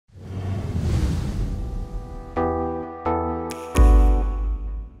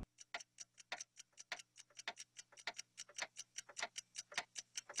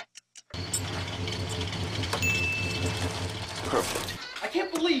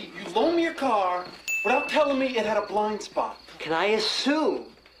me you loaned me your car without telling me it had a blind spot? Can I assume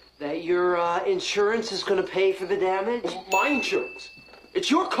that your insurance is going to pay for the damage? My insurance? It's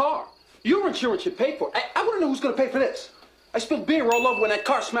your car. Your insurance should pay for it. I want to know who's going to pay for this. I spilled beer all over when that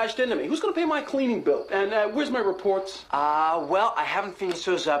car smashed into me. Who's going to pay my cleaning bill? And where's my reports? Well, I haven't finished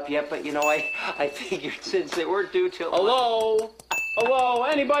those up yet, but, you know, I figured since they weren't due till... Hello? Hello?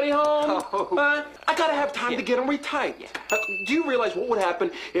 Anybody home? Oh. I got to have time to get them retyped. Yeah. Do you realize what would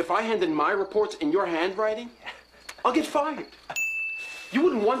happen if I handed my reports in your handwriting? I'll get fired. You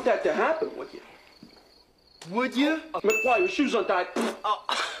wouldn't want that to happen, would you? Would you? McFly, your shoes untied.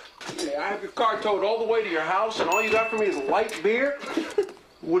 Yeah, I have your car towed all the way to your house, and all you got for me is light beer?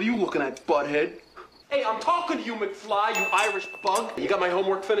 What are you looking at, butthead? Hey, I'm talking to you, McFly, you Irish bug. You got my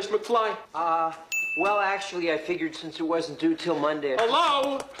homework finished, McFly? Well, actually, I figured since it wasn't due till Monday...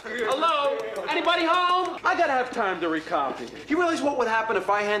 Hello? Hello? Anybody home? I gotta have time to recopy. You realize what would happen if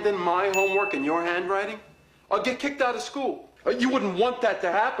I hand in my homework in your handwriting? I'll get kicked out of school. You wouldn't want that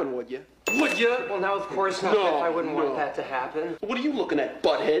to happen, would you? Would you? Well, now, of course not. No, I wouldn't want that to happen. What are you looking at,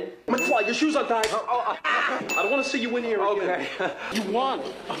 butthead? McFly, your shoes untied. I don't want to see you in here again. Okay. You want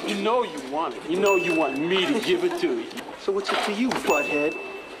it. You know you want it. You know you want me to give it to you. So what's it for you, butthead?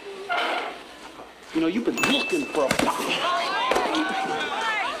 You know, you've been looking for a...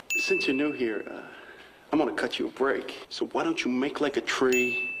 Since you're new here, I'm going to cut you a break. So why don't you make like a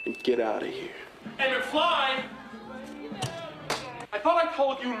tree and get out of here? Hey, McFly! I thought I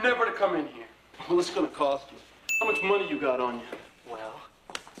told you never to come in here. Well, it's gonna cost you. How much money you got on you? Well...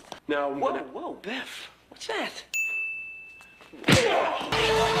 Now, Whoa, Biff. What's that?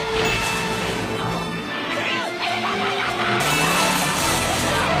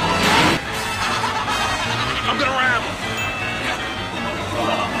 I'm gonna ram him.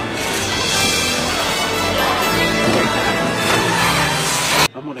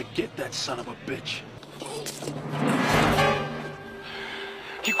 I'm gonna get that son of a bitch.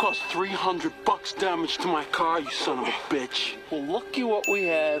 You caused $300 damage to my car, you son of a bitch. Well, looky what we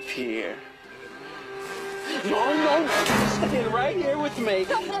have here. No, stay right here with me.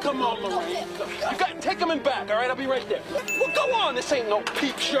 Come on, Lorraine. You got take him in back, all right? I'll be right there. Well, go on. This ain't no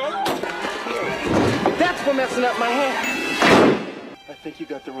peep show. That's for messing up my hair. I think you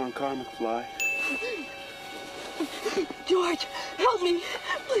got the wrong car, McFly. George, help me,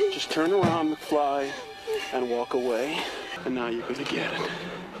 please. Just turn around, McFly, and walk away. And now you're gonna get it.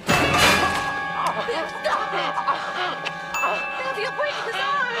 Biff, stop it! Biff, you'll break his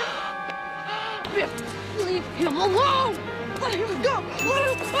arm! Biff, leave him alone! Let him go! Let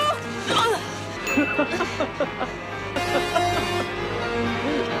him go!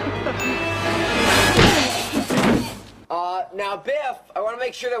 Now, Biff, I want to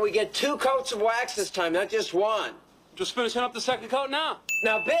make sure that we get 2 coats of wax this time, not just 1. Just finishing up the second coat now.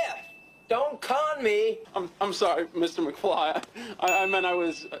 Now, Biff! Don't con me. I'm sorry, Mr. McFly. I meant I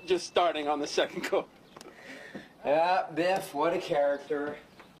was just starting on the second coat. Yeah, Biff, what a character.